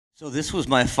So this was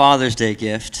my Father's Day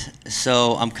gift,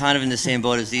 so I'm kind of in the same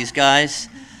boat as these guys.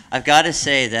 I've got to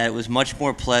say that it was much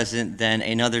more pleasant than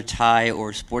another Thai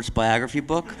or sports biography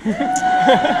book.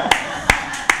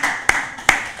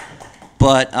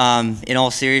 But in all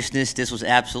seriousness, this was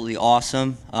absolutely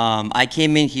awesome. I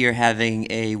came in here having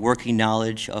a working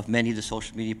knowledge of many of the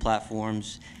social media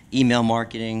platforms, email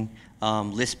marketing,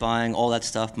 list buying, all that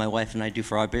stuff my wife and I do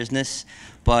for our business.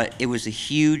 But it was a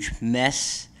huge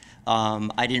mess.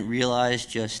 I didn't realize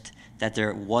just that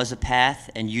there was a path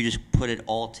and you just put it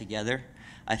all together.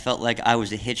 I felt like I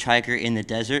was a hitchhiker in the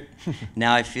desert.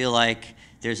 Now I feel like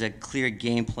there's a clear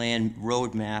game plan,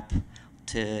 roadmap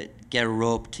to get a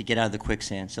rope to get out of the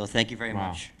quicksand. So thank you very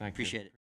much. Thank you. Appreciate it.